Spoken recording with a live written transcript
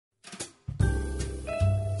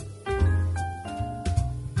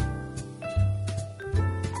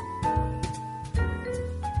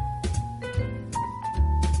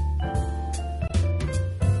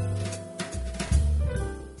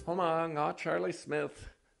Nga Charlie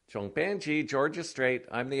Smith. Chong Benji, Georgia Strait.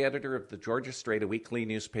 I'm the editor of the Georgia Strait, a weekly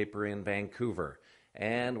newspaper in Vancouver.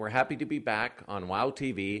 And we're happy to be back on WOW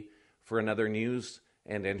TV for another news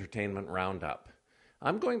and entertainment roundup.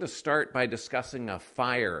 I'm going to start by discussing a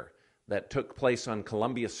fire that took place on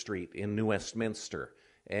Columbia Street in New Westminster.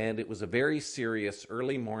 And it was a very serious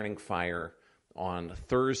early morning fire on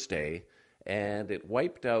Thursday, and it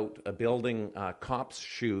wiped out a building, Cops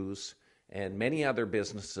Shoes, and many other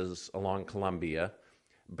businesses along Columbia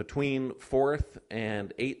between 4th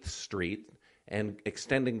and 8th Street and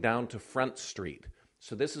extending down to Front Street.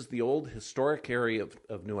 So this is the old historic area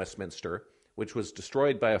of New Westminster, which was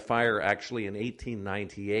destroyed by a fire actually in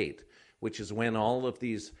 1898, which is when all of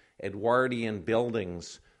these Edwardian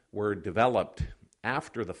buildings were developed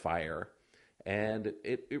after the fire. And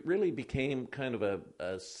it really became kind of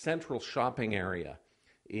a central shopping area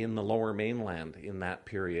in the Lower Mainland in that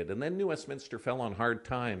period. And then New Westminster fell on hard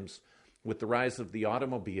times with the rise of the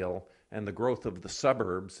automobile and the growth of the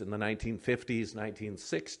suburbs in the 1950s,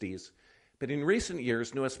 1960s. But in recent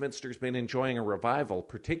years, New Westminster's been enjoying a revival,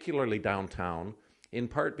 particularly downtown, in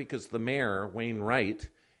part because the mayor, Wayne Wright,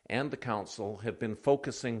 and the council have been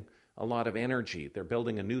focusing a lot of energy. They're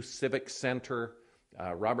building a new civic center.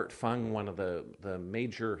 Robert Fung, one of the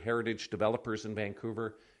major heritage developers in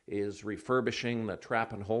Vancouver, is refurbishing the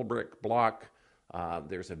Trapp and Holbrook block.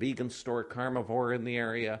 There's a vegan store, Carnivore, in the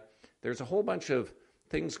area. There's a whole bunch of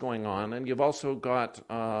things going on, and you've also got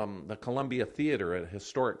the Columbia Theatre, a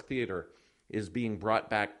historic theatre, is being brought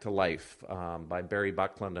back to life by Barry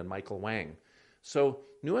Buckland and Michael Wang. So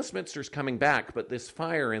New Westminster's coming back, but this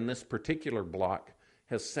fire in this particular block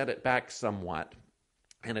has set it back somewhat,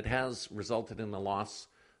 and it has resulted in the loss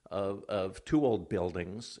of two old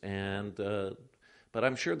buildings. But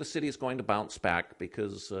I'm sure the city is going to bounce back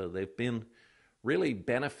because they've been really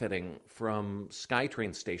benefiting from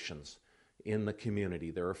SkyTrain stations in the community.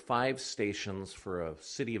 There are 5 stations for a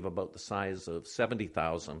city of about the size of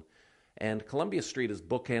 70,000, and Columbia Street is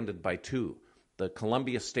bookended by 2, the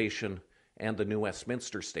Columbia Station and the New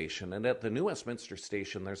Westminster Station. And at the New Westminster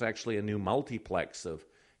Station, there's actually a new multiplex of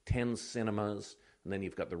 10 cinemas, and then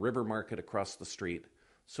you've got the River Market across the street.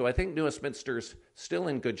 So I think New Westminster's still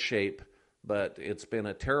in good shape, but it's been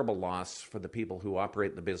a terrible loss for the people who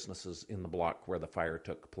operate the businesses in the block where the fire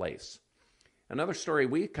took place. Another story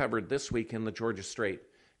we covered this week in the Georgia Strait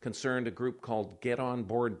concerned a group called Get On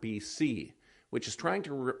Board BC, which is trying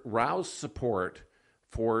to rouse support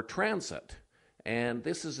for transit. And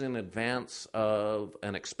this is in advance of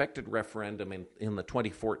an expected referendum in the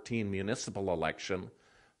 2014 municipal election.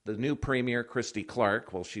 The new Premier, Christy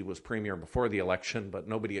Clark, well, she was Premier before the election, but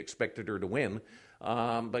nobody expected her to win.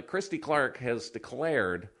 But Christy Clark has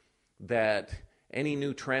declared that any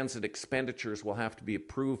new transit expenditures will have to be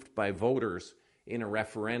approved by voters in a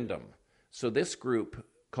referendum. So this group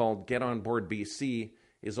called Get On Board BC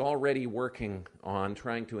is already working on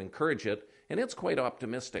trying to encourage it, and it's quite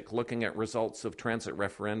optimistic looking at results of transit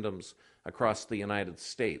referendums across the United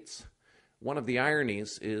States. One of the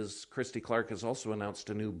ironies is Christy Clark has also announced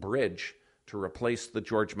a new bridge to replace the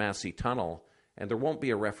George Massey Tunnel, and there won't be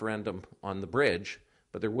a referendum on the bridge,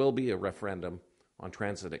 but there will be a referendum on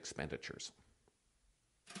transit expenditures.